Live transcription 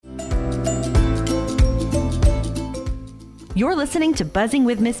You're listening to Buzzing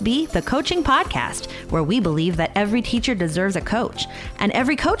with Miss B, the coaching podcast, where we believe that every teacher deserves a coach, and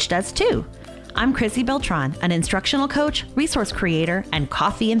every coach does too. I'm Chrissy Beltran, an instructional coach, resource creator, and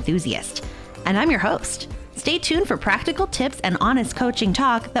coffee enthusiast. And I'm your host. Stay tuned for practical tips and honest coaching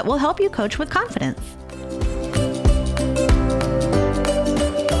talk that will help you coach with confidence.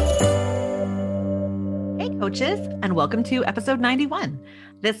 Hey coaches, and welcome to episode 91.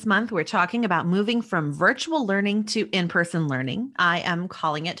 This month, we're talking about moving from virtual learning to in-person learning. I am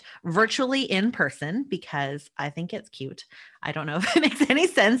calling it virtually in person because I think it's cute. I don't know if it makes any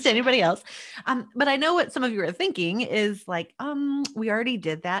sense to anybody else. But I know what some of you are thinking is like, we already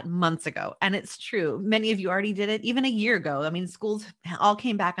did that months ago. And it's true. Many of you already did it even a year ago. I mean, schools all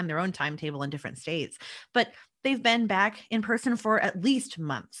came back on their own timetable in different states, but they've been back in person for at least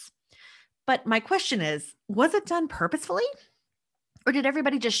months. But my question is, was it done purposefully? Or did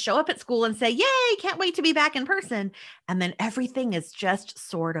everybody just show up at school and say, yay, can't wait to be back in person? And then everything is just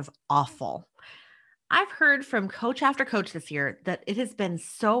sort of awful. I've heard from coach after coach this year that it has been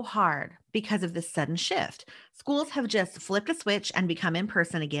so hard because of this sudden shift. Schools have just flipped a switch and become in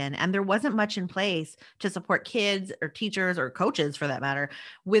person again. And there wasn't much in place to support kids or teachers or coaches for that matter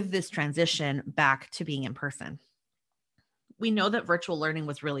with this transition back to being in person. We know that virtual learning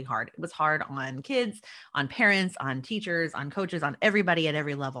was really hard. It was hard on kids, on parents, on teachers, on coaches, on everybody at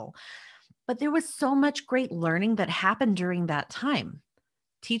every level. But there was so much great learning that happened during that time.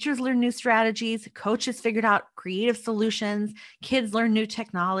 Teachers learned new strategies, coaches figured out creative solutions, kids learned new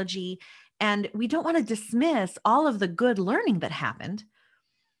technology, and we don't want to dismiss all of the good learning that happened.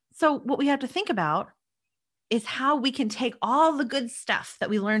 So what we have to think about is how we can take all the good stuff that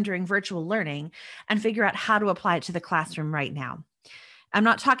we learned during virtual learning and figure out how to apply it to the classroom right now. I'm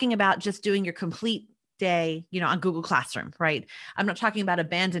not talking about just doing your complete day, on Google Classroom, right? I'm not talking about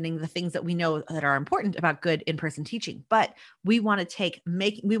abandoning the things that we know that are important about good in-person teaching, but we want to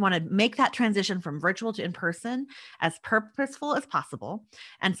make that transition from virtual to in-person as purposeful as possible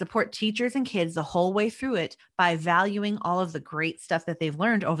and support teachers and kids the whole way through it by valuing all of the great stuff that they've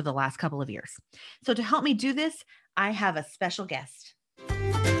learned over the last couple of years. So to help me do this, I have a special guest.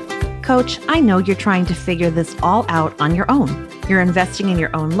 Coach, I know you're trying to figure this all out on your own. You're investing in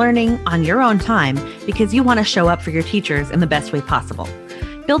your own learning on your own time because you want to show up for your teachers in the best way possible.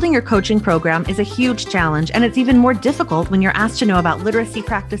 Building your coaching program is a huge challenge, and it's even more difficult when you're asked to know about literacy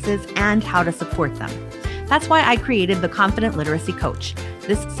practices and how to support them. That's why I created the Confident Literacy Coach.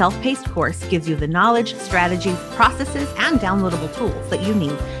 This self-paced course gives you the knowledge, strategies, processes, and downloadable tools that you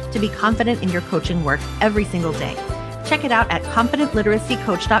need to be confident in your coaching work every single day. Check it out at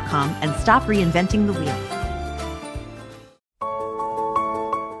confidentliteracycoach.com and stop reinventing the wheel.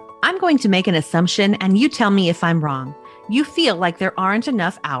 I'm going to make an assumption and you tell me if I'm wrong. You feel like there aren't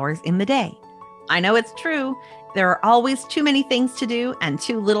enough hours in the day. I know it's true. There are always too many things to do and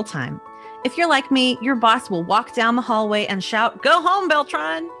too little time. If you're like me, your boss will walk down the hallway and shout, "Go home,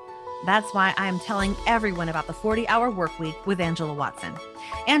 Beltran." That's why I am telling everyone about the 40-Hour Workweek with Angela Watson.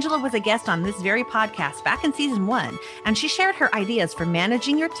 Angela was a guest on this very podcast back in season 1, and she shared her ideas for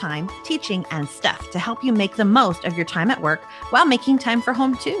managing your time, teaching, and stuff to help you make the most of your time at work while making time for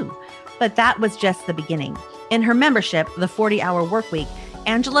home too. But that was just the beginning. In her membership, the 40-Hour Workweek,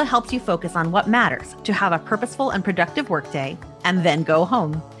 Angela helps you focus on what matters to have a purposeful and productive workday and then go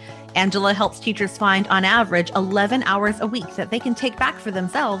home. Angela helps teachers find, on average, 11 hours a week that they can take back for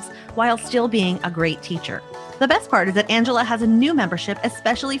themselves while still being a great teacher. The best part is that Angela has a new membership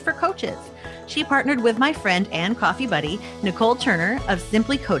especially for coaches. She partnered with my friend and coffee buddy, Nicole Turner of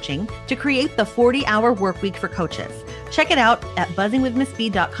Simply Coaching, to create the 40-Hour Workweek for coaches. Check it out at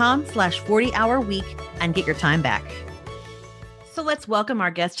buzzingwithmissb.com/40-hour-week and get your time back. So let's welcome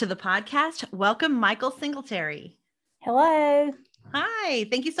our guest to the podcast. Welcome, Michael Singletary. Hello. Hi,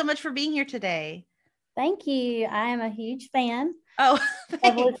 thank you so much for being here today. Thank you. I am a huge fan. Oh,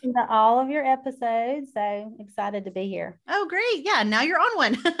 I've listened to all of your episodes, so excited to be here. Oh, great. Yeah, now you're on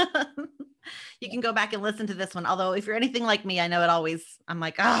one. You can go back and listen to this one. Although if you're anything like me, I know I'm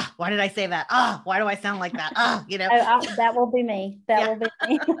like, why did I say that? Why do I sound like that? That will be me. Will be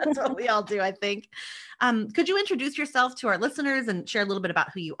me. That's what we all do, I think. Could you introduce yourself to our listeners and share a little bit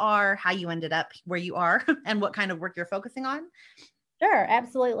about who you are, how you ended up where you are, and what kind of work you're focusing on? Sure,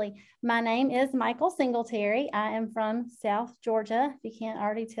 absolutely. My name is Michael Singletary. I am from South Georgia, if you can't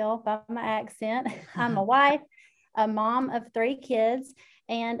already tell by my accent. I'm a wife, a mom of 3 kids,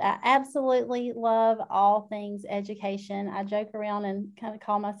 and I absolutely love all things education. I joke around and kind of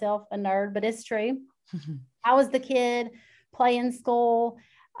call myself a nerd, but it's true. I was the kid playing school.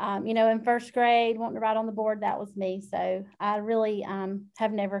 In first grade, wanting to write on the board, that was me. So I really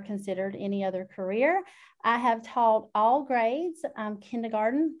have never considered any other career. I have taught all grades,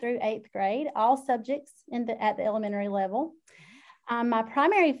 kindergarten through 8th grade, all subjects at the elementary level. My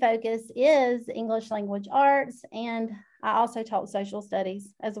primary focus is English language arts, and I also taught social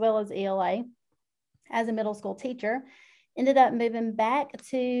studies as well as ELA as a middle school teacher. Ended up moving back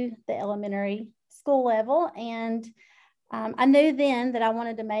to the elementary school level, and I knew then that I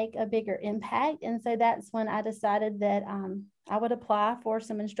wanted to make a bigger impact. And so that's when I decided that I would apply for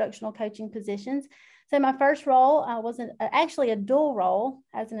some instructional coaching positions. So my first role was actually a dual role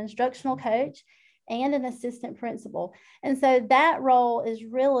as an instructional coach and an assistant principal. And so that role is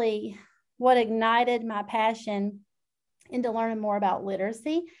really what ignited my passion into learning more about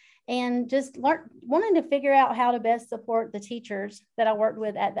literacy and just wanting to figure out how to best support the teachers that I worked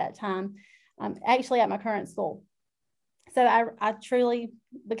with at that time, actually at my current school. So I truly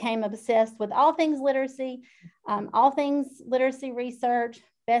became obsessed with all things literacy research,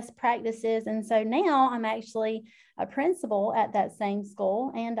 best practices. And so now I'm actually a principal at that same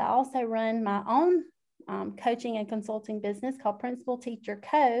school. And I also run my own coaching and consulting business called Principal Teacher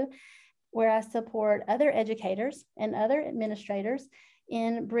Co., where I support other educators and other administrators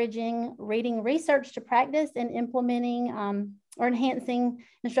in bridging reading research to practice and implementing or enhancing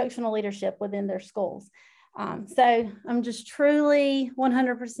instructional leadership within their schools. So I'm just truly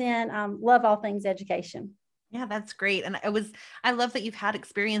 100% love all things education. Yeah, that's great. And I love that you've had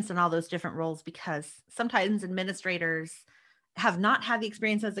experience in all those different roles, because sometimes administrators have not had the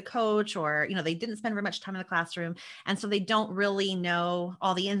experience as a coach, or, they didn't spend very much time in the classroom. And so they don't really know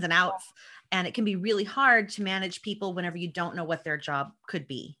all the ins and outs. And it can be really hard to manage people whenever you don't know what their job could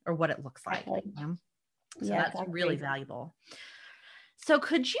be or what it looks like. Exactly. So that's really valuable. So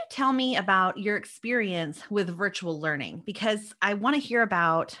could you tell me about your experience with virtual learning? Because I want to hear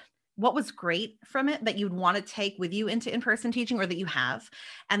about what was great from it that you'd want to take with you into in-person teaching, or that you have,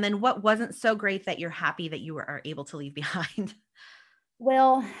 and then what wasn't so great that you're happy that you are able to leave behind.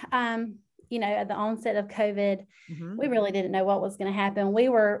 Well, at the onset of COVID, we really didn't know what was going to happen. We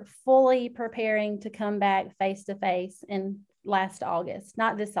were fully preparing to come back face to face in last August,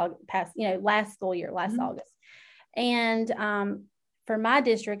 not this past, last school year, last August. And for my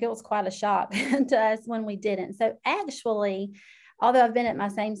district, it was quite a shock to us when we didn't. So actually, although I've been at my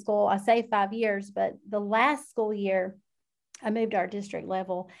same school, I say 5 years, but the last school year, I moved to our district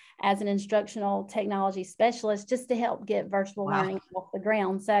level as an instructional technology specialist just to help get virtual learning off the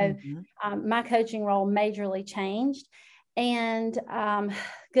ground. So my coaching role majorly changed. And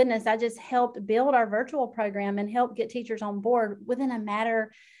goodness, I just helped build our virtual program and help get teachers on board within a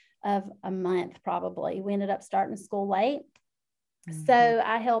matter of a month, probably. We ended up starting school late. So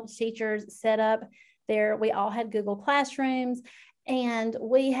I helped teachers set up we all had Google Classrooms, and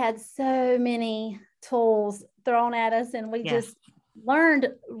we had so many tools thrown at us, and we just learned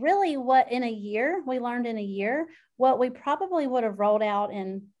really what we learned in a year, what we probably would have rolled out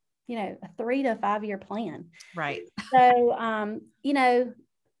in, a 3 to 5 year plan. Right. So,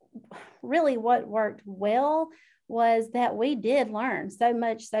 really what worked well was that we did learn so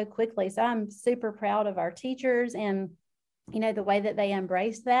much so quickly. So I'm super proud of our teachers and, the way that they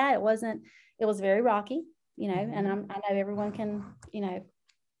embraced that. It was very rocky, and I know everyone can,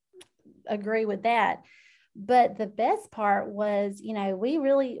 agree with that. But the best part was,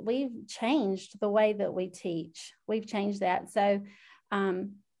 we've changed the way that we teach. We've changed that. So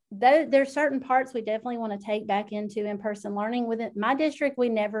there's certain parts we definitely want to take back into in-person learning. Within my district, we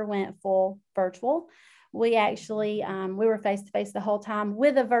never went full virtual. We actually, we were face-to-face the whole time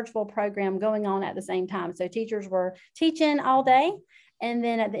with a virtual program going on at the same time. So teachers were teaching all day, and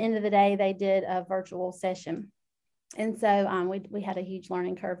then at the end of the day, they did a virtual session. And so we had a huge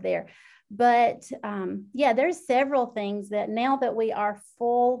learning curve there. But there's several things that now that we are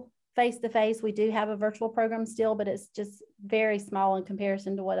full face-to-face, we do have a virtual program still, but it's just very small in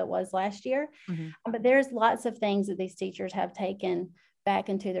comparison to what it was last year. But there's lots of things that these teachers have taken back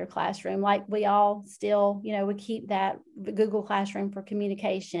into their classroom. Like we all still, we keep that Google Classroom for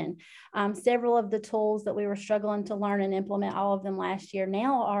communication. Several of the tools that we were struggling to learn and implement, all of them last year,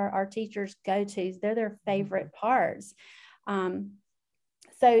 now are our teachers' go-tos. They're their favorite parts.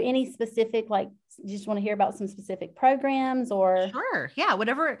 So any specific, you just want to hear about some specific programs or? Sure. Yeah.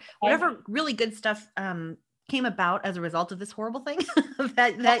 Whatever really good stuff came about as a result of this horrible thing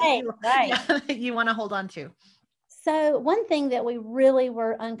that you want to hold on to. So one thing that we really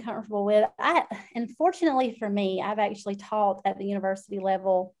were uncomfortable with, and fortunately for me, I've actually taught at the university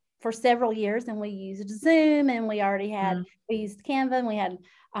level for several years, and we used Zoom, and we already had, we used Canva, and we had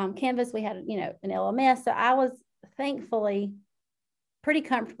Canvas, we had, an LMS. So I was thankfully pretty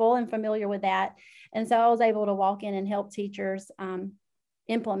comfortable and familiar with that. And so I was able to walk in and help teachers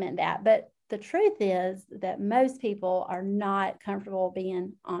implement that. But the truth is that most people are not comfortable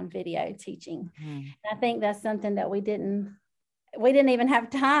being on video teaching. Mm-hmm. And I think that's something that we didn't even have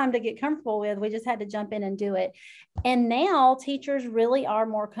time to get comfortable with. We just had to jump in and do it. And now teachers really are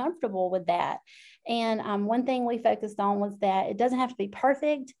more comfortable with that. And one thing we focused on was that it doesn't have to be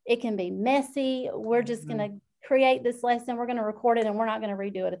perfect. It can be messy. We're just going to create this lesson. We're going to record it and we're not going to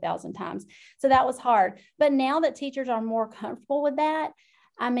redo it 1,000 times. So that was hard. But now that teachers are more comfortable with that,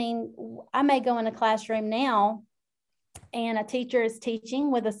 I mean, I may go in a classroom now and a teacher is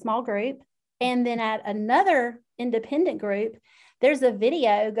teaching with a small group. And then at another independent group, there's a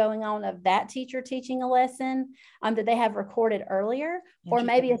video going on of that teacher teaching a lesson that they have recorded earlier, or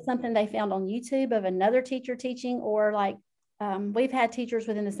maybe it's something they found on YouTube of another teacher teaching, or like we've had teachers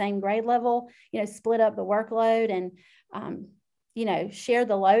within the same grade level, split up the workload and, share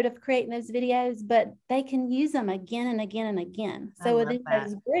the load of creating those videos, but they can use them again and again and again. So within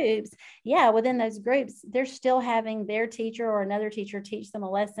those groups, they're still having their teacher or another teacher teach them a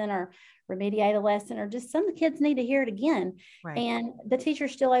lesson or remediate a lesson, or just some kids need to hear it again. Right. And the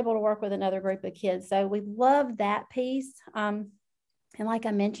teacher's still able to work with another group of kids. So we love that piece. And like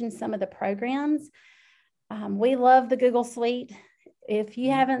I mentioned, some of the programs, we love the Google Suite. If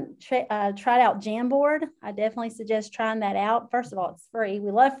you haven't tried out Jamboard, I definitely suggest trying that out. First of all, it's free.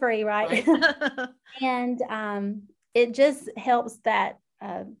 We love free, right? And it just helps that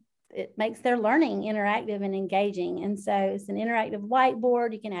it makes their learning interactive and engaging. And so it's an interactive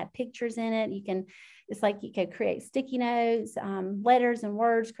whiteboard. You can add pictures in it. It's like you could create sticky notes, letters and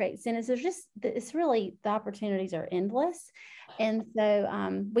words, create sentences. It's really, the opportunities are endless. And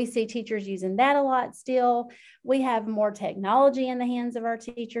so we see teachers using that a lot still. We have more technology in the hands of our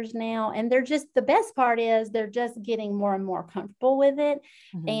teachers now. And the best part is they're just getting more and more comfortable with it.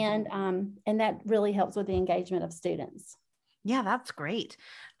 Mm-hmm. And that really helps with the engagement of students. Yeah, that's great.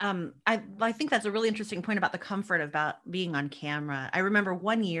 I think that's a really interesting point about the comfort about being on camera. I remember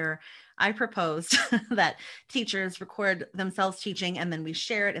one year I proposed that teachers record themselves teaching and then we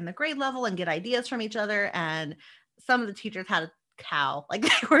share it in the grade level and get ideas from each other. And some of the teachers had a cow, like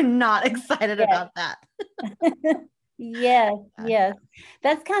they were not excited about that. Yes.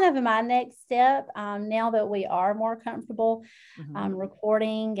 That's kind of my next step. Now that we are more comfortable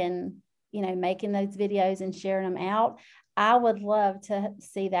recording and, making those videos and sharing them out, I would love to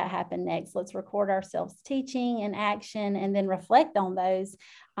see that happen next. Let's record ourselves teaching in action and then reflect on those.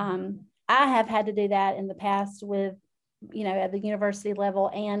 I have had to do that in the past with, at the university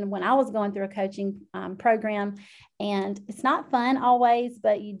level and when I was going through a coaching program. And it's not fun always,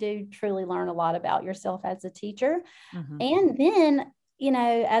 but you do truly learn a lot about yourself as a teacher. And then,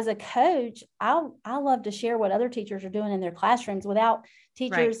 as a coach, I love to share what other teachers are doing in their classrooms without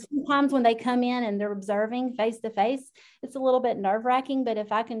teachers. Right. Sometimes when they come in and they're observing face to face, it's a little bit nerve-wracking, but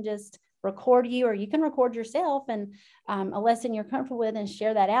if I can just record you, or you can record yourself and a lesson you're comfortable with and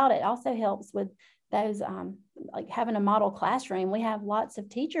share that out, it also helps with those, like having a model classroom. We have lots of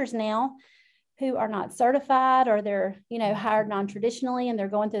teachers now who are not certified, or they're, hired non-traditionally, and they're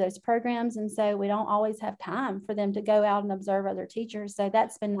going through those programs. And so we don't always have time for them to go out and observe other teachers. So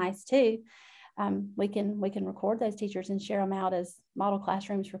that's been nice too. We can record those teachers and share them out as model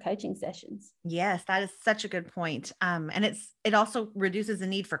classrooms for coaching sessions. Yes, that is such a good point. And it also reduces the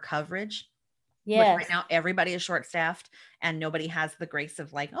need for coverage. Yes. Right now, everybody is short-staffed and nobody has the grace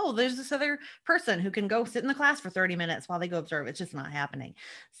of like, oh, there's this other person who can go sit in the class for 30 minutes while they go observe. It's just not happening.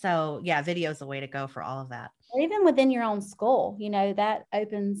 So yeah, video is the way to go for all of that. Or even within your own school, that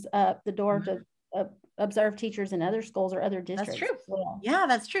opens up the door to observe teachers in other schools or other districts. That's true. Well. Yeah,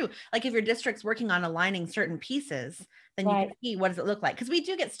 that's true. Like if your district's working on aligning certain pieces, then you can see what does it look like? Because we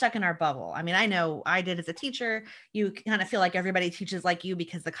do get stuck in our bubble. I mean, I know I did as a teacher. You kind of feel like everybody teaches like you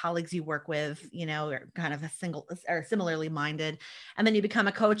because the colleagues you work with, are kind of similarly minded. And then you become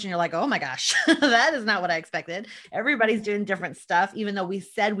a coach and you're like, oh my gosh, that is not what I expected. Everybody's doing different stuff, even though we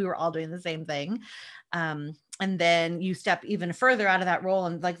said we were all doing the same thing. And then you step even further out of that role.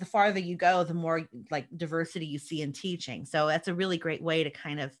 And like the farther you go, the more like diversity you see in teaching. So that's a really great way to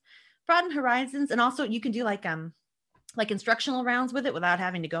kind of broaden horizons. And also you can do like instructional rounds with it without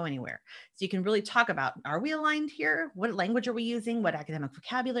having to go anywhere. So you can really talk about, are we aligned here? What language are we using? What academic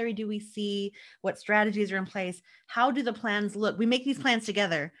vocabulary do we see? What strategies are in place? How do the plans look? We make these plans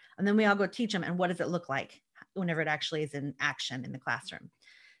together and then we all go teach them. And what does it look like whenever it actually is in action in the classroom?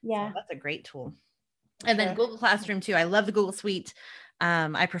 Yeah. So that's a great tool. And then Google Classroom too. I love the Google Suite.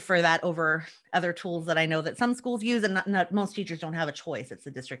 I prefer that over other tools that I know that some schools use, and not most teachers don't have a choice. It's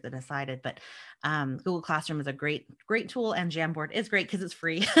the district that decided, but Google Classroom is a great tool, and Jamboard is great because it's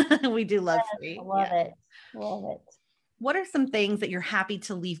free. We do love free. I love it. Love it. What are some things that you're happy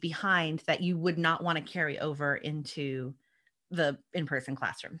to leave behind that you would not want to carry over into the in-person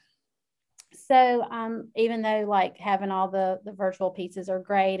classroom? So even though like having all the virtual pieces are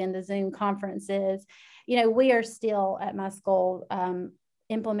great and the Zoom conferences, we are still at my school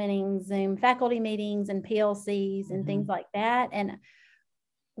implementing Zoom faculty meetings and PLCs and things like that. And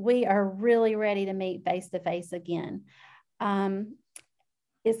we are really ready to meet face-to-face again.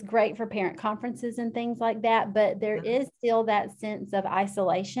 It's great for parent conferences and things like that, but there is still that sense of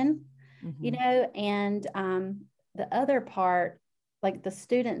isolation, and the other part, like the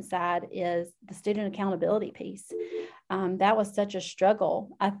student side, is the student accountability piece. That was such a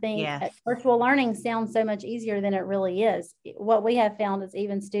struggle. I think virtual learning sounds so much easier than it really is. What we have found is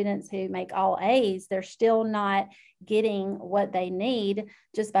even students who make all A's, they're still not getting what they need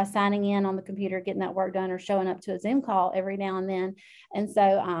just by signing in on the computer, getting that work done, or showing up to a Zoom call every now and then. And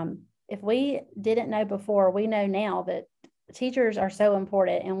so if we didn't know before, we know now that teachers are so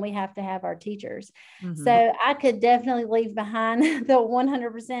important, and we have to have our teachers. So I could definitely leave behind the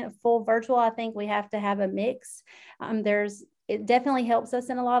 100% full virtual. I think we have to have a mix. It definitely helps us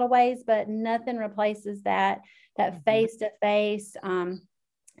in a lot of ways, but nothing replaces that face-to-face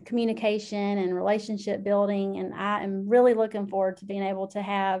communication and relationship building. And I am really looking forward to being able to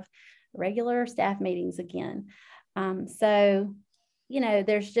have regular staff meetings again. So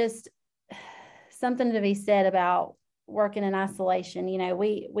there's just something to be said about working in isolation.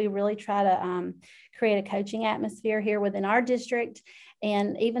 We really try to create a coaching atmosphere here within our district,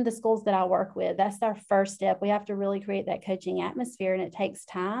 and even the schools that I work with. That's our first step. We have to really create that coaching atmosphere, and it takes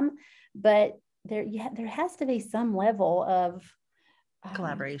time, but there has to be some level of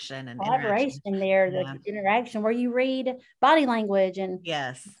collaboration and interaction there, the interaction where you read body language and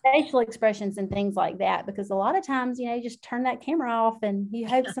facial expressions and things like that, because a lot of times, you just turn that camera off and you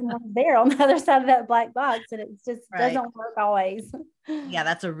hope someone's there on the other side of that black box, and it just doesn't work always. Yeah,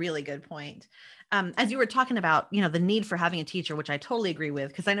 that's a really good point. As you were talking about, the need for having a teacher, which I totally agree with,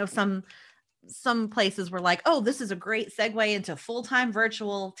 because I know some places were like, oh, this is a great segue into full-time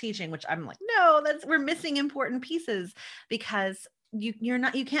virtual teaching, which I'm like, no, we're missing important pieces, because you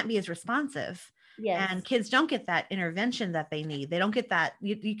can't be as responsive. And kids don't get that intervention that they need. They don't get that.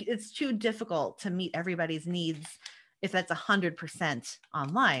 It's too difficult to meet everybody's needs if that's 100%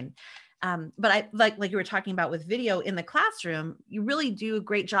 online. But I like you were talking about with video in the classroom, you really do a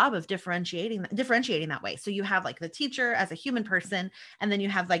great job of differentiating that way. So you have like the teacher as a human person, and then you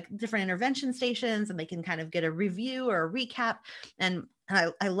have like different intervention stations, and they can kind of get a review or a recap. And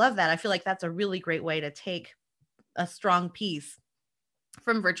I love that. I feel like that's a really great way to take a strong piece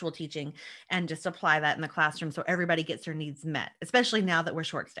from virtual teaching and just apply that in the classroom so everybody gets their needs met, especially now that we're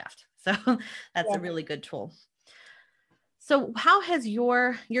short-staffed. So that's a really good tool. So how has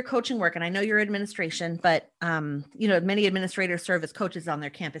your coaching work, and I know your administration, but many administrators serve as coaches on their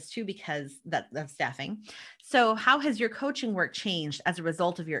campus too, because of staffing. So how has your coaching work changed as a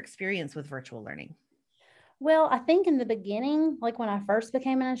result of your experience with virtual learning? Well, I think in the beginning, like when I first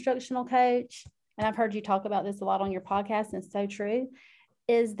became an instructional coach, and I've heard you talk about this a lot on your podcast, and it's so true,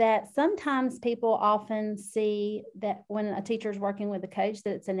 is that sometimes people often see that when a teacher is working with a coach,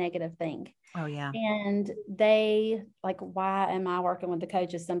 that it's a negative thing. Oh, yeah. And they like, why am I working with the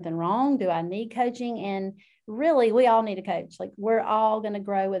coach? Is something wrong? Do I need coaching? And really, we all need a coach. Like, we're all going to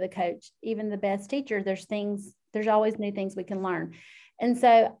grow with a coach. Even the best teacher, there's always new things we can learn. And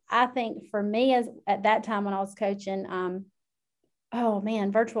so I think for me, at that time when I was coaching, oh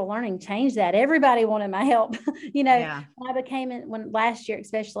man, virtual learning changed that. Everybody wanted my help. When I when last year,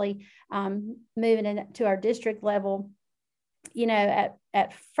 especially moving into our district level,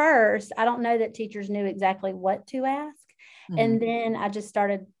 at first, I don't know that teachers knew exactly what to ask. And then I just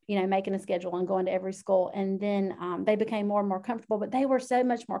started, making a schedule and going to every school. And then they became more and more comfortable, but they were so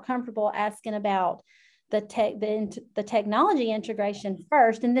much more comfortable asking about the technology integration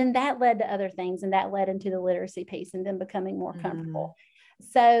first, and then that led to other things, and that led into the literacy piece, and then becoming more comfortable.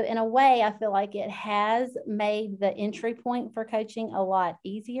 So in a way, I feel like it has made the entry point for coaching a lot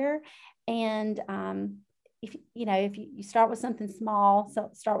easier. And if you start with something small,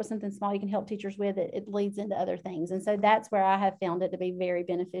 you can help teachers with it. It leads into other things, and so that's where I have found it to be very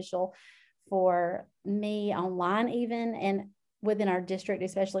beneficial for me online, even, and within our district,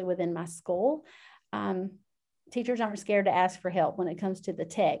 especially within my school. Teachers aren't scared to ask for help when it comes to the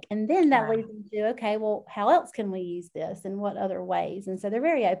tech. And then that leads into, okay, well, how else can we use this, and what other ways? And so they're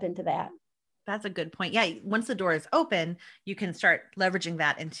very open to that. That's a good point. Yeah. Once the door is open, you can start leveraging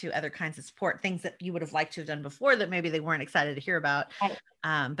that into other kinds of support, things that you would have liked to have done before that maybe they weren't excited to hear about.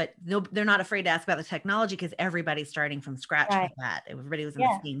 Right. But no, they're not afraid to ask about the technology because everybody's starting from scratch Right. with that. Everybody was in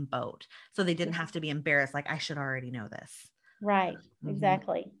Yeah. the same boat. So they didn't have to be embarrassed. Like, I should already know this. Right. Mhm.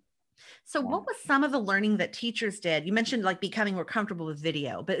 Exactly. So Yeah. what was some of the learning that teachers did? You mentioned like becoming more comfortable with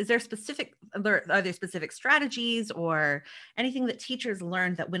video, but is there are there specific strategies or anything that teachers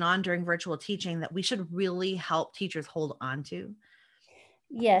learned that went on during virtual teaching that we should really help teachers hold on to?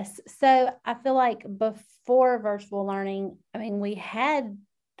 Yes. So I feel like before virtual learning, I mean, we had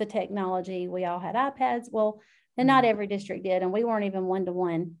the technology, we all had iPads. Well, and not every district did. And we weren't even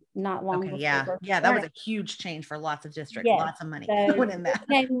one-to-one not long Okay, before yeah. virtual Yeah, that was learning. a huge change for lots of districts, Yes. lots of money So went in it that.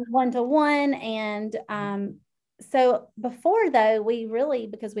 became one-to-one. And so before though, we really,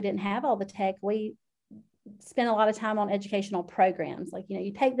 because we didn't have all the tech, we spend a lot of time on educational programs. Like,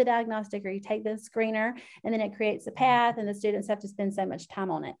 you take the diagnostic or you take the screener, and then it creates a path, and the students have to spend so much time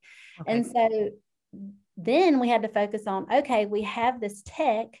on it. Okay. And so then we had to focus on, okay, we have this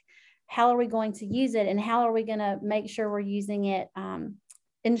tech. How are we going to use it? And how are we going to make sure we're using it,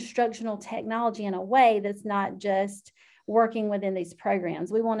 instructional technology, in a way that's not just working within these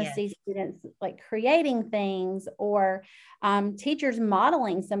programs? We want to see students like creating things, or teachers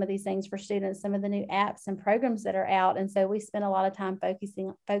modeling some of these things for students, some of the new apps and programs that are out. And so we spend a lot of time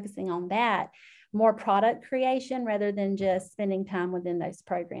focusing on that, more product creation rather than just spending time within those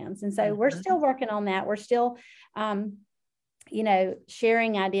programs. And so we're still working on that. We're still,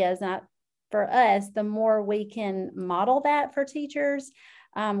 sharing ideas. Not for us, the more we can model that for teachers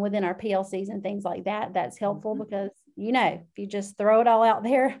within our PLCs and things like that, that's helpful, because if you just throw it all out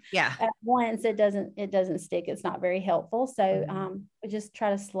there at once, it doesn't stick. It's not very helpful. So we just try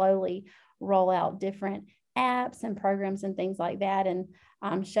to slowly roll out different apps and programs and things like that, and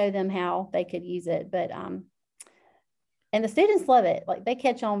show them how they could use it. But and the students love it. Like, they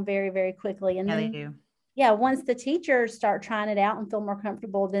catch on very, very quickly. And then they do. Yeah, once the teachers start trying it out and feel more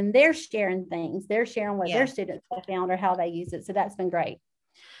comfortable, then they're sharing things. They're sharing what their students have found or how they use it. So that's been great.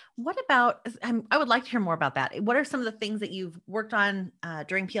 What about, I would like to hear more about that. What are some of the things that you've worked on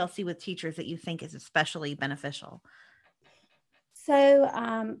during PLC with teachers that you think is especially beneficial?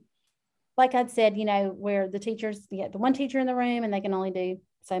 So, like I'd said, where the teachers, you get the one teacher in the room and they can only do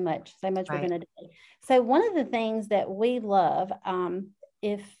so much we're going to do. So one of the things that we love,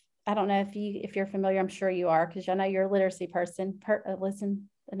 if I don't know if you're familiar, I'm sure you are, because I know you're a literacy person, listen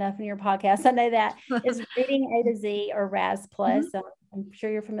enough in your podcast. I know that is Reading A to Z, or RAS Plus. So I'm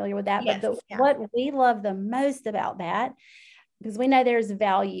sure you're familiar with that. But what we love the most about that, because we know there's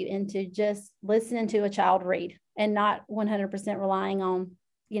value into just listening to a child read and not 100% relying on,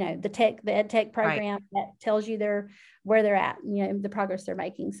 the ed tech program that tells you where they're at, the progress they're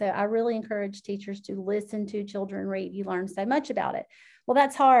making. So I really encourage teachers to listen to children read. You learn so much about it. Well,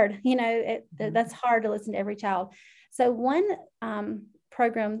 that's hard. That's hard to listen to every child. So one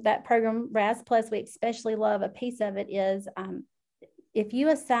program, RAS Plus, we especially love, a piece of it is if you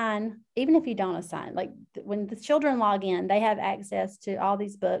assign, even if you don't assign, like when the children log in, they have access to all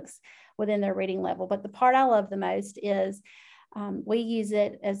these books within their reading level. But the part I love the most is we use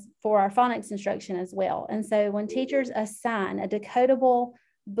it as for our phonics instruction as well. And so when teachers assign a decodable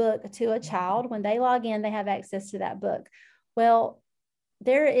book to a child, when they log in, they have access to that book. Well,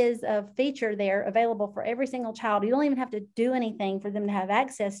 there is a feature there available for every single child. You don't even have to do anything for them to have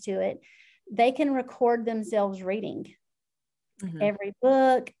access to it. They can record themselves reading every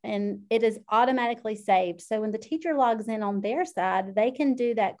book, and it is automatically saved. So when the teacher logs in on their side, they can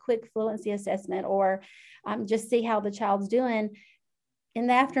do that quick fluency assessment, or just see how the child's doing in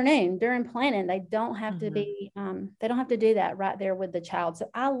the afternoon during planning. They don't have to be, they don't have to do that right there with the child.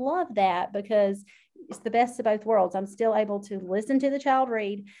 So I love that, because it's the best of both worlds. I'm still able to listen to the child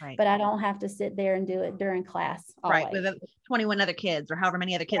read, but I don't have to sit there and do it during class. Right. With 21 other kids, or however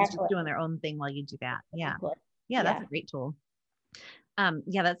many other kids just doing their own thing while you do that. Yeah. Yeah. That's a great tool.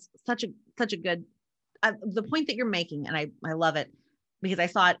 That's such a good, the point that you're making. And I love it, because I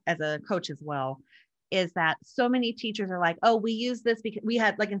saw it as a coach as well, is that so many teachers are like, oh, we use this because we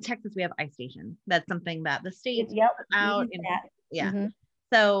had, like in Texas, we have iStation. That's something that the state put out.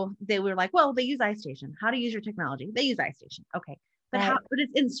 So they were like, well, they use iStation. How to use your technology? They use iStation. Okay. But but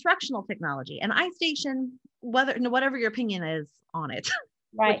it's instructional technology, and iStation, whatever your opinion is on it,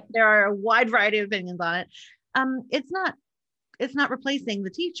 there are a wide variety of opinions on it. It's not replacing the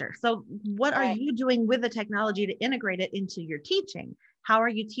teacher. So what are you doing with the technology to integrate it into your teaching? How are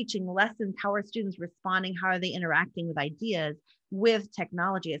you teaching lessons? How are students responding? How are they interacting with ideas with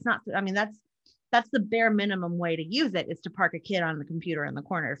technology? It's not, that's the bare minimum way to use it, is to park a kid on the computer in the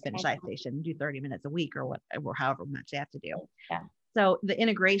corner, finish iStation, do 30 minutes a week or whatever, or however much they have to do. Yeah. So the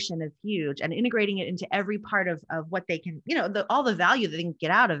integration is huge, and integrating it into every part of what they can, all the value that they can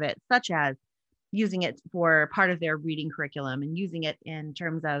get out of it, such as using it for part of their reading curriculum and using it in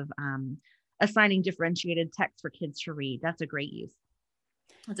terms of assigning differentiated text for kids to read. That's a great use.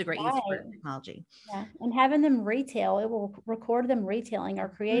 That's a great use for technology. Yeah. And having them retell, it will record them retailing or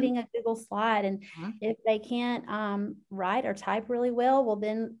creating a Google slide. And if they can't write or type really well, well,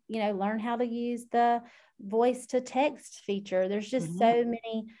 then, learn how to use the voice to text feature. There's just so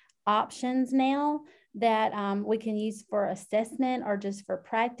many options now that we can use for assessment or just for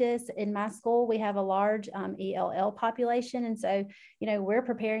practice. In my school, we have a large ELL population. And so, we're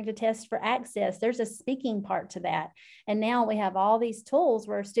preparing to test for access. There's a speaking part to that. And now we have all these tools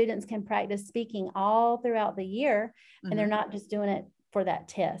where students can practice speaking all throughout the year, and they're not just doing it for that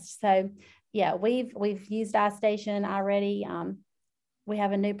test. So yeah, we've used iStation already. We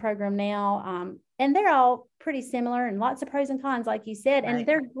have a new program now, and they're all pretty similar and lots of pros and cons, like you said, and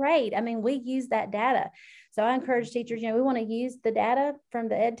they're great. I mean, we use that data. So I encourage teachers, we want to use the data from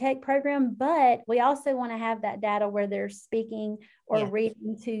the EdTech program, but we also want to have that data where they're speaking or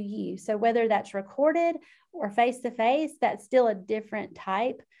reading to you. So whether that's recorded or face-to-face, that's still a different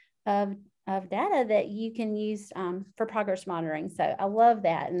type of data that you can use for progress monitoring. So I love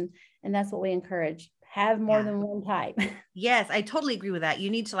that. And that's what we encourage. Have more than one type. Yes, I totally agree with that. You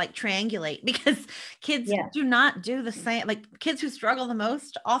need to triangulate, because kids do not do the same. Kids who struggle the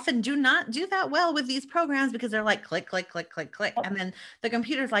most often do not do that well with these programs, because they're click, click, click, click, click. And then the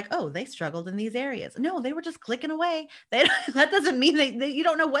computer's oh, they struggled in these areas. No, they were just clicking away. That doesn't mean you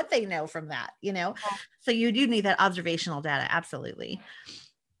don't know what they know from that, So you do need that observational data. Absolutely.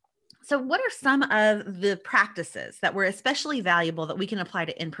 So what are some of the practices that were especially valuable that we can apply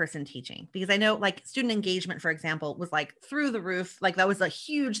to in-person teaching? Because I know student engagement, for example, was through the roof. That was a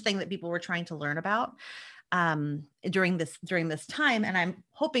huge thing that people were trying to learn about during this time. And I'm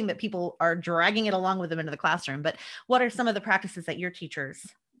hoping that people are dragging it along with them into the classroom. But what are some of the practices that your teachers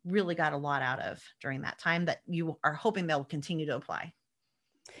really got a lot out of during that time that you are hoping they'll continue to apply?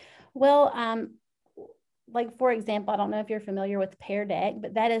 Well, for example, I don't know if you're familiar with Pear Deck,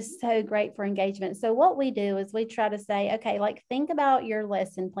 but that is so great for engagement. So what we do is we try to say, okay, think about your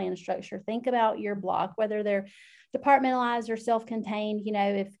lesson plan structure, think about your block, whether they're departmentalized or self-contained.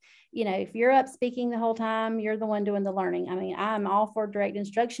 If you're up speaking the whole time, you're the one doing the learning. I mean, I'm all for direct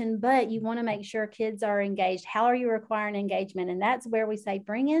instruction, but you want to make sure kids are engaged. How are you requiring engagement? And that's where we say,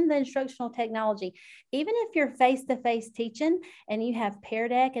 bring in the instructional technology. Even if you're face-to-face teaching and you have Pear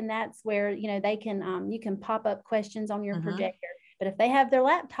Deck, and that's where, they can, you can pop up questions on your projector. But if they have their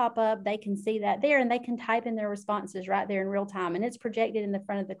laptop up, they can see that there, and they can type in their responses right there in real time, and it's projected in the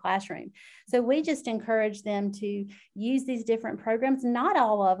front of the classroom. So we just encourage them to use these different programs, not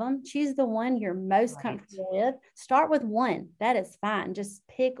all of them. Choose the one you're most comfortable with. Start with one. That is fine. Just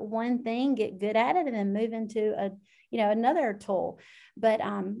pick one thing, get good at it, and then move into another tool. But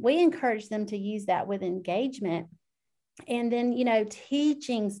we encourage them to use that with engagement. And then,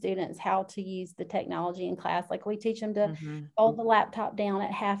 teaching students how to use the technology in class. We teach them to hold the laptop down at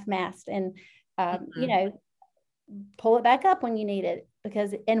half mast and, pull it back up when you need it,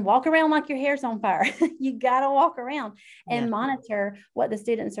 and walk around like your hair's on fire. You got to walk around and monitor what the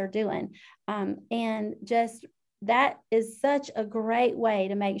students are doing. And just that is such a great way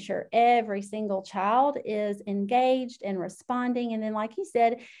to make sure every single child is engaged and responding. And then, like you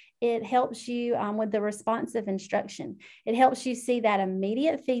said, it helps you with the responsive instruction. It helps you see that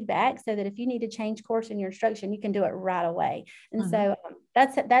immediate feedback, so that if you need to change course in your instruction, you can do it right away. And so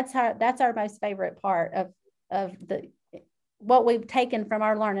that's our most favorite part of what we've taken from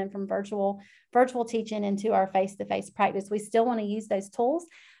our learning from virtual teaching into our face-to-face practice. We still want to use those tools,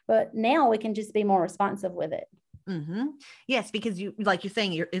 but now we can just be more responsive with it. Yes, because you, like you're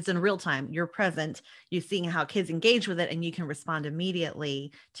saying, it's in real time, you're present, you're seeing how kids engage with it, and you can respond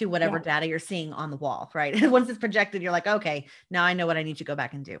immediately to whatever data you're seeing on the wall, right? Once it's projected, you're okay, now I know what I need to go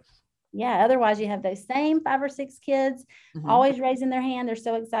back and do. Yeah. Otherwise you have those same 5 or 6 kids always raising their hand. They're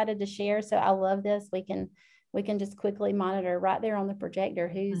so excited to share. So I love this. We can just quickly monitor right there on the projector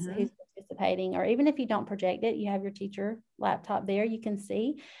who's participating, or even if you don't project it, you have your teacher laptop there, you can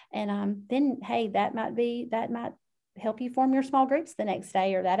see. And then, hey, that might help you form your small groups the next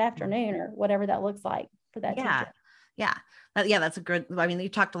day or that afternoon or whatever that looks like for that teacher. Yeah. Yeah, that's a good, I mean, you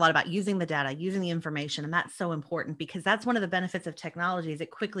talked a lot about using the data, using the information, and that's so important because that's one of the benefits of technology is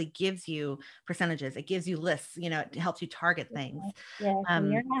it quickly gives you percentages. It gives you lists, it helps you target things. Yes,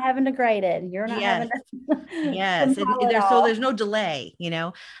 and you're not having to grade it. You're not Yes. having to Yes. model it So all. there's no delay,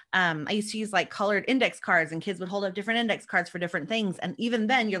 I used to use like colored index cards and kids would hold up different index cards for different things. And even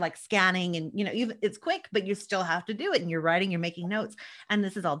then you're like scanning and, even it's quick, but you still have to do it and you're writing, you're making notes. And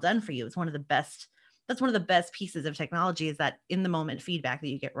this is all done for you. It's that's one of the best pieces of technology is that in the moment feedback that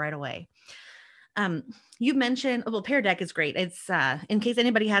you get right away. You mentioned, well, Pear Deck is great. It's in case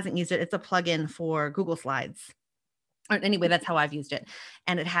anybody hasn't used it, it's a plugin for Google Slides. Or anyway, that's how I've used it.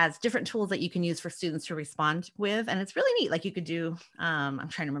 And it has different tools that you can use for students to respond with. And it's really neat. Like you could do, I'm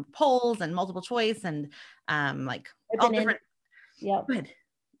trying to remember, polls and multiple choice and like all different. Yep. Good.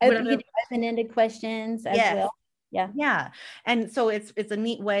 You can do open-ended questions as well. Yeah. Yeah. And so it's a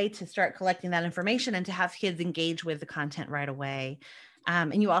neat way to start collecting that information and to have kids engage with the content right away.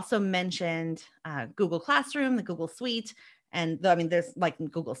 And you also mentioned Google Classroom, the Google Suite. And there's like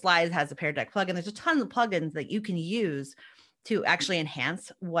Google Slides has a Pear Deck plugin. There's a ton of plugins that you can use to actually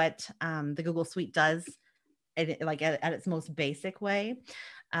enhance what the Google Suite does at its most basic way.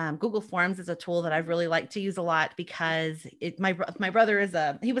 Google Forms is a tool that I've really liked to use a lot because my brother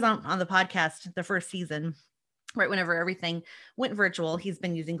he was on the podcast the first season, right whenever everything went virtual. He's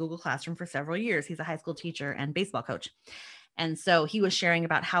been using Google Classroom for several years. He's a high school teacher and baseball coach. And so he was sharing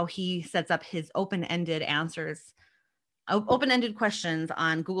about how he sets up his open-ended questions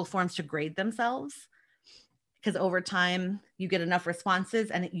on Google Forms to grade themselves. Because over time you get enough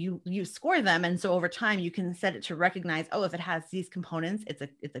responses and you score them. And so over time you can set it to recognize, if it has these components,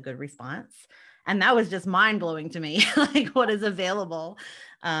 it's a good response. And that was just mind blowing to me, like what is available.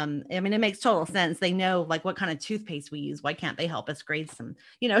 It makes total sense. They know like what kind of toothpaste we use. Why can't they help us grade some,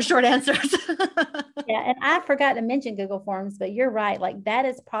 short answers? Yeah. And I forgot to mention Google Forms, but you're right. Like that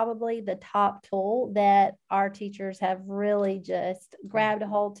is probably the top tool that our teachers have really just grabbed a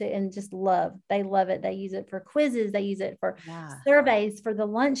hold to and just love. They love it. They use it for quizzes. They use it for surveys, for the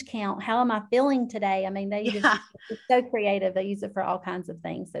lunch count. How am I feeling today? It's so creative. They use it for all kinds of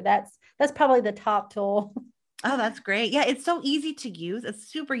things. So that's probably the top tool. Oh, that's great. Yeah, it's so easy to use. It's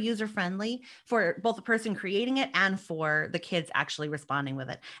super user-friendly for both the person creating it and for the kids actually responding with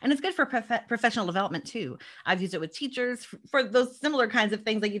it. And it's good for professional development too. I've used it with teachers for those similar kinds of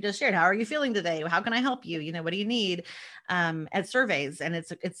things like you just shared. How are you feeling today? How can I help you? What do you need? As surveys. And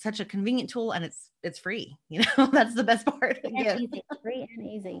it's such a convenient tool and it's free. That's the best part. Easy, free and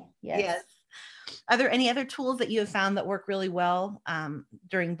easy. Yes. Are there any other tools that you have found that work really well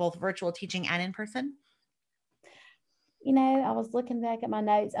during both virtual teaching and in person? I was looking back at my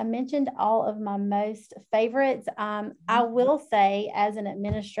notes. I mentioned all of my most favorites. I will say as an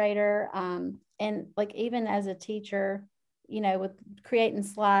administrator and like even as a teacher, with creating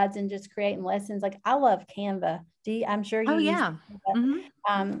slides and just creating lessons, like I love Canva. I'm sure you use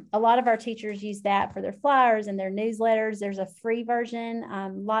Canva. A lot of our teachers use that for their flyers and their newsletters. There's a free version,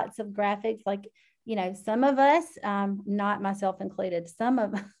 lots of graphics, like, some of us, not myself included, some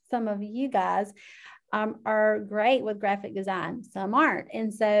of you guys are great with graphic design. Some aren't.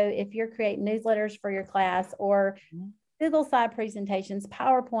 And so if you're creating newsletters for your class or Google slide presentations,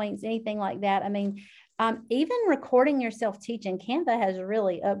 PowerPoints, anything like that, even recording yourself teaching, Canva has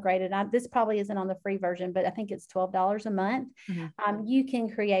really upgraded. This probably isn't on the free version, but I think it's $12 a month. You can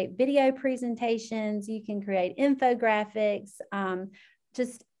create video presentations, you can create infographics,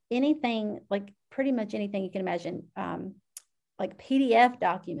 just anything, like pretty much anything you can imagine, like PDF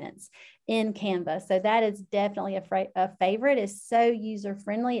documents in Canva. So that is definitely a favorite. It's so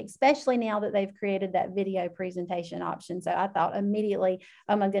user-friendly, especially now that they've created that video presentation option. So I thought immediately,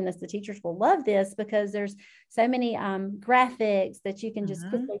 oh my goodness, the teachers will love this because there's so many graphics that you can just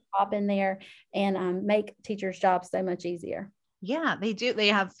quickly pop in there and make teachers' jobs so much easier. Yeah, they do. They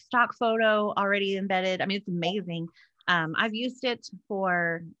have stock photo already embedded. It's amazing. I've used it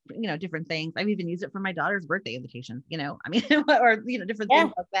for, different things. I've even used it for my daughter's birthday invitation, or, different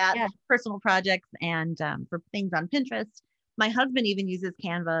things like that, personal projects and for things on Pinterest. My husband even uses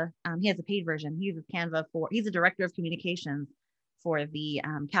Canva. He has a paid version. He uses Canva he's a director of communications for the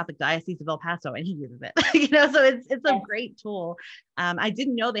Catholic Diocese of El Paso, and he uses it, so it's a great tool. I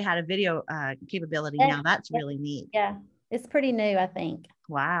didn't know they had a video capability now. That's really neat. Yeah. It's pretty new, I think.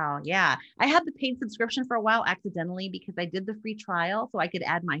 Wow. Yeah. I had the paid subscription for a while accidentally because I did the free trial so I could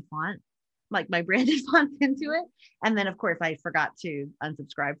add my font, like my branded fonts into it. And then of course I forgot to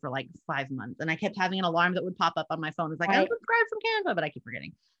unsubscribe for like 5 months and I kept having an alarm that would pop up on my phone. It's like, unsubscribe from Canva, but I keep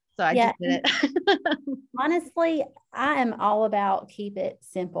forgetting. So I Yeah. just did it. Honestly, I am all about keep it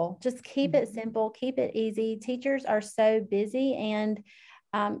simple. Just keep it Mhm. simple, keep it easy. Teachers are so busy, and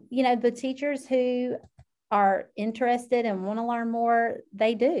you know, the teachers who are interested and want to learn more,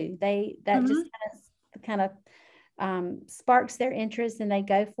 they do. That just Mhm. sparks their interest and they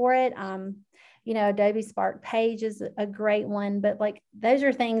go for it. You know, Adobe Spark Page is a great one, but like those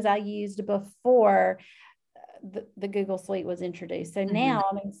are things I used before the Google Suite was introduced. So Mhm. now,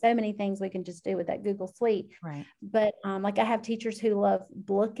 I mean, so many things we can just do with that Google Suite. Right. But like I have teachers who love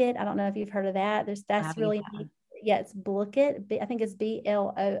Blooket. I don't know if you've heard of that. That's really neat. Yeah, it's Blooket. I think it's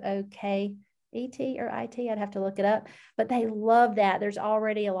Blooket or IT. I'd have to look it up, but they love that. There's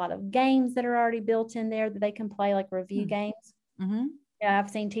already a lot of games that are already built in there that they can play, like review games. Mm-hmm. Yeah,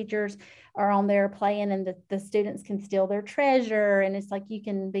 I've seen teachers are on there playing and the students can steal their treasure. And it's like you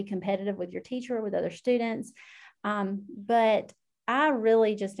can be competitive with your teacher or with other students. But I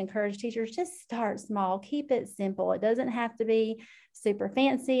really just encourage teachers, just start small, keep it simple. It doesn't have to be super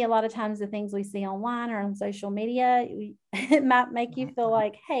fancy. A lot of times the things we see online or on social media, it might make you feel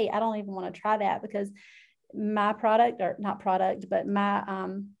like, hey, I don't even want to try that because my product, or not product, but my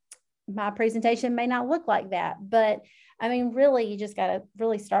presentation may not look like that. But I mean, really, you just got to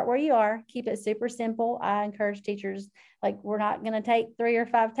really start where you are, keep it super simple. I encourage teachers, like, we're not going to take 3 or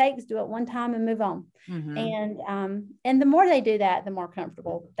 5 takes, do it one time and move on. Mm-hmm. And the more they do that, the more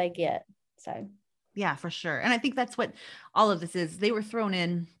comfortable they get. So yeah, for sure. And I think that's what all of this is. They were thrown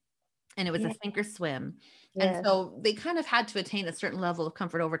in and it was yeah. a sink or swim. And Yes. so they kind of had to attain a certain level of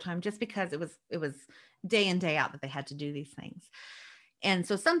comfort over time, just because it was day in, day out that they had to do these things. And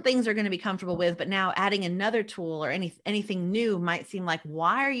so some things are going to be comfortable with, but now adding another tool or anything new might seem like,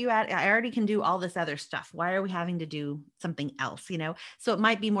 why are you I already can do all this other stuff. Why are we having to do something else? So it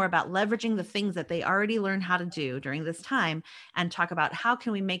might be more about leveraging the things that they already learned how to do during this time and talk about how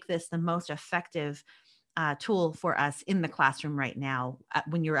can we make this the most effective tool for us in the classroom right now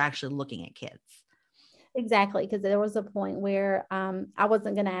when you're actually looking at kids. Exactly, because there was a point where I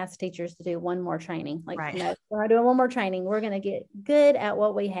wasn't going to ask teachers to do one more training. Like, Right. no, we're doing one more training. We're going to get good at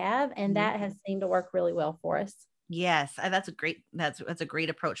what we have, and Mhm. that has seemed to work really well for us. Yes, that's a great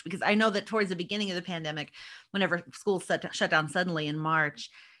approach, because I know that towards the beginning of the pandemic, whenever schools shut down suddenly in March,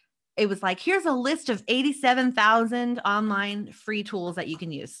 it was like, here's a list of 87,000 online free tools that you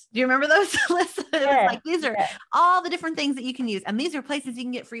can use. Do you remember those lists? It was like, these are all the different things that you can use. And these are places you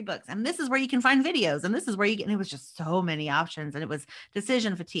can get free books. And this is where you can find videos. And this is where and it was just so many options. And it was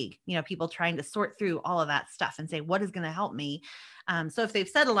decision fatigue, people trying to sort through all of that stuff and say, what is going to help me? So if they've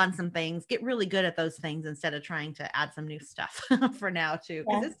settled on some things, get really good at those things instead of trying to add some new stuff for now too,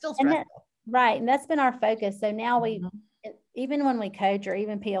 because it's still stressful. Right. And that's been our focus. So now even when we coach or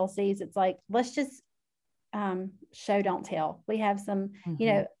even PLCs, it's like, let's just show, don't tell. We have some,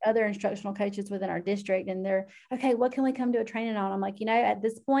 other instructional coaches within our district, and they're, okay, what can we come to a training on? I'm like, at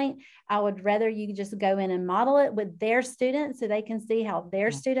this point, I would rather you just go in and model it with their students so they can see how their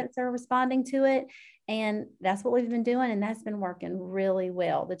students are responding to it. And that's what we've been doing. And that's been working really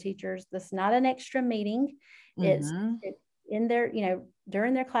well. The teachers, that's not an extra meeting. It's in their,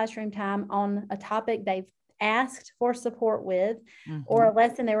 during their classroom time on a topic they've asked for support with, or a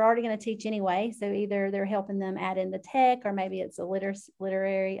lesson they were already going to teach anyway. So either they're helping them add in the tech, or maybe it's a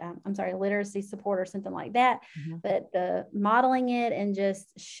literacy support or something like that. But the modeling it and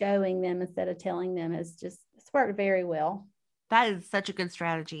just showing them instead of telling them it's worked very well. That is such a good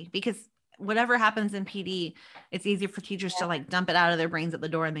strategy, because whatever happens in PD, it's easier for teachers to like dump it out of their brains at the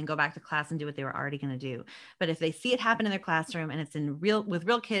door and then go back to class and do what they were already going to do. But if they see it happen in their classroom and it's with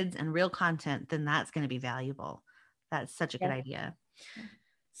real kids and real content, then that's going to be valuable. That's such a good idea.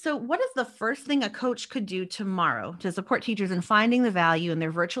 So what is the first thing a coach could do tomorrow to support teachers in finding the value in their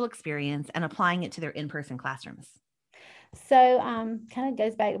virtual experience and applying it to their in-person classrooms? So kind of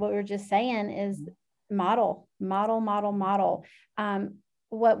goes back to what we were just saying is model.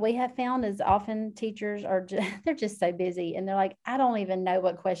 What we have found is often teachers they're just so busy, and they're like, I don't even know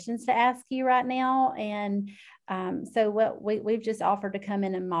what questions to ask you right now. And so what we've just offered to come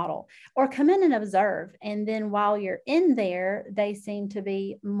in and model, or come in and observe. And then while you're in there, they seem to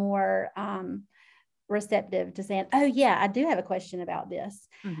be more receptive to saying, oh yeah, I do have a question about this.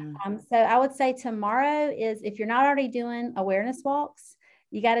 So I would say tomorrow is, if you're not already doing awareness walks,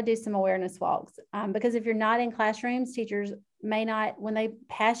 you got to do some awareness walks, because if you're not in classrooms, teachers may not, when they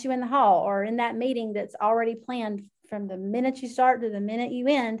pass you in the hall or in that meeting that's already planned from the minute you start to the minute you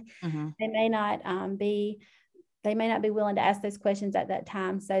end, they may not be willing to ask those questions at that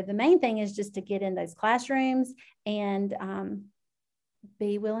time. So the main thing is just to get in those classrooms and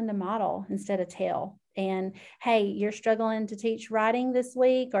be willing to model instead of tell. And hey, you're struggling to teach writing this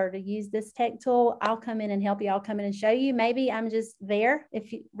week or to use this tech tool, I'll come in and help you. I'll come in and show you. Maybe I'm just there,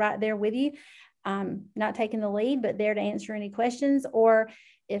 if you right there with you, not taking the lead, but there to answer any questions. Or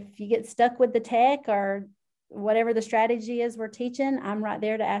if you get stuck with the tech or whatever the strategy is we're teaching, I'm right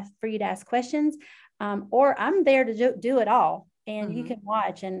there to ask for you to ask questions. Or I'm there to do it all. And you can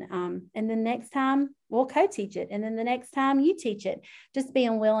watch, and then next time we'll co-teach it. And then the next time you teach it, just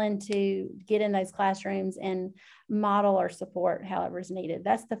being willing to get in those classrooms and model or support however is needed.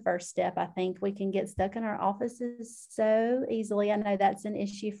 That's the first step. I think we can get stuck in our offices so easily. I know that's an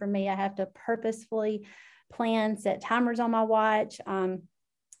issue for me. I have to purposefully plan, set timers on my watch,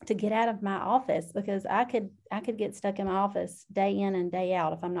 to get out of my office, because I could get stuck in my office day in and day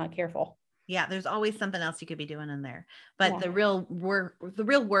out if I'm not careful. Yeah, there's always something else you could be doing in there. But the real work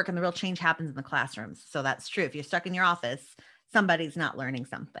and the real change happens in the classrooms. So that's true. If you're stuck in your office, somebody's not learning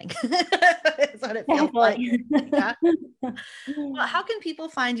something. That's what it feels like. Yeah. Well, how can people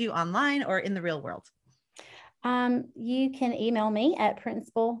find you online or in the real world? You can email me at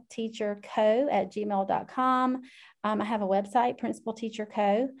principalteacherco@gmail.com. I have a website,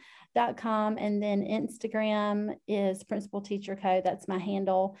 principalteacherco.com, and then Instagram is principalteacherco. That's my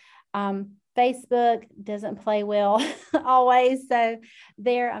handle. Facebook doesn't play well always. So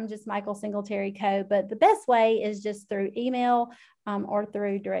there, I'm just Michael Singletary Co. But the best way is just through email or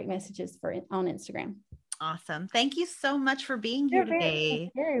through direct messages on Instagram. Awesome. Thank you so much for being here today.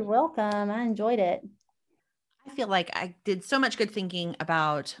 Very welcome. I enjoyed it. I feel like I did so much good thinking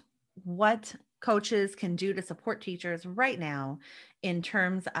about what coaches can do to support teachers right now in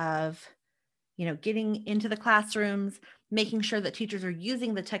terms of, getting into the classrooms, making sure that teachers are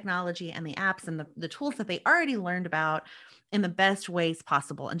using the technology and the apps and the tools that they already learned about in the best ways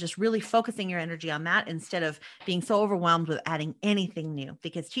possible, and just really focusing your energy on that instead of being so overwhelmed with adding anything new,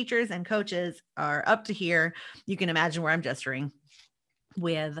 because teachers and coaches are up to here. You can imagine where I'm gesturing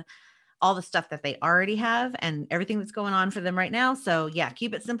with all the stuff that they already have and everything that's going on for them right now. So yeah,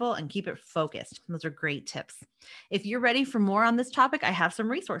 keep it simple and keep it focused. Those are great tips. If you're ready for more on this topic, I have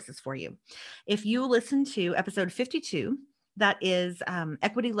some resources for you. If you listen to episode 52, that is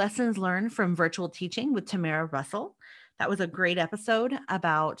Equity Lessons Learned from Virtual Teaching with Tamara Russell. That was a great episode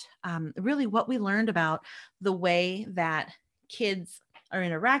about really what we learned about the way that kids are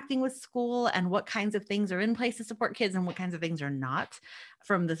interacting with school and what kinds of things are in place to support kids and what kinds of things are not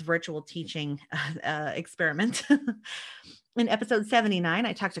from this virtual teaching experiment. In episode 79,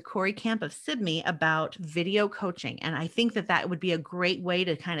 I talked to Corey Camp of SIBME about video coaching. And I think that would be a great way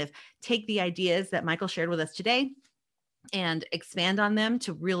to kind of take the ideas that Michael shared with us today and expand on them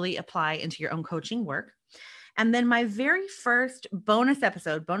to really apply into your own coaching work. And then my very first bonus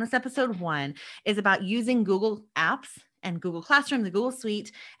episode 1, is about using Google Apps and Google Classroom, the Google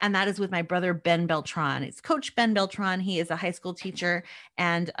Suite. And that is with my brother, Ben Beltran. It's Coach Ben Beltran. He is a high school teacher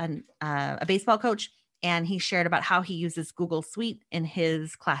and a baseball coach. And he shared about how he uses Google Suite in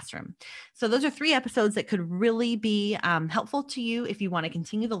his classroom. So those are 3 episodes that could really be helpful to you if you want to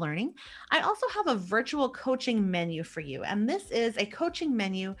continue the learning. I also have a virtual coaching menu for you. And this is a coaching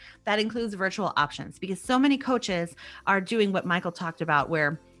menu that includes virtual options, because so many coaches are doing what Michael talked about,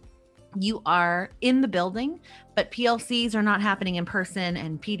 where you are in the building, but PLCs are not happening in person,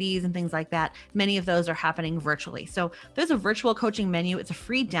 and PDs and things like that. Many of those are happening virtually. So there's a virtual coaching menu. It's a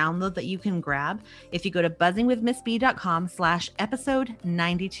free download that you can grab if you go to buzzingwithmissb.com/episode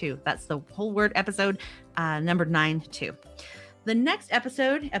 92. That's the whole word episode, number 92. The next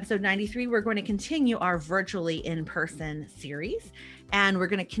episode 93, we're going to continue our virtually in-person series. And we're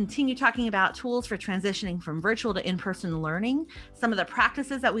going to continue talking about tools for transitioning from virtual to in-person learning, some of the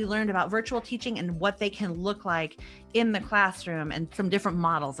practices that we learned about virtual teaching and what they can look like in the classroom, and some different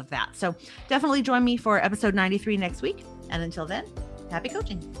models of that. So definitely join me for episode 93 next week. And until then, happy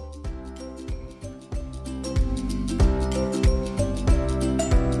coaching.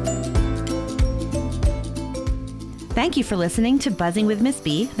 Thank you for listening to Buzzing with Miss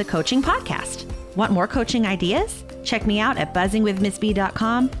B, the coaching podcast. Want more coaching ideas? Check me out at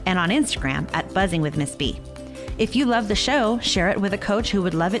buzzingwithmissb.com and on Instagram at buzzingwithmissb. If you love the show, share it with a coach who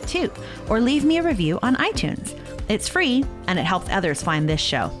would love it too, or leave me a review on iTunes. It's free and it helps others find this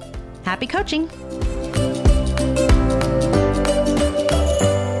show. Happy coaching!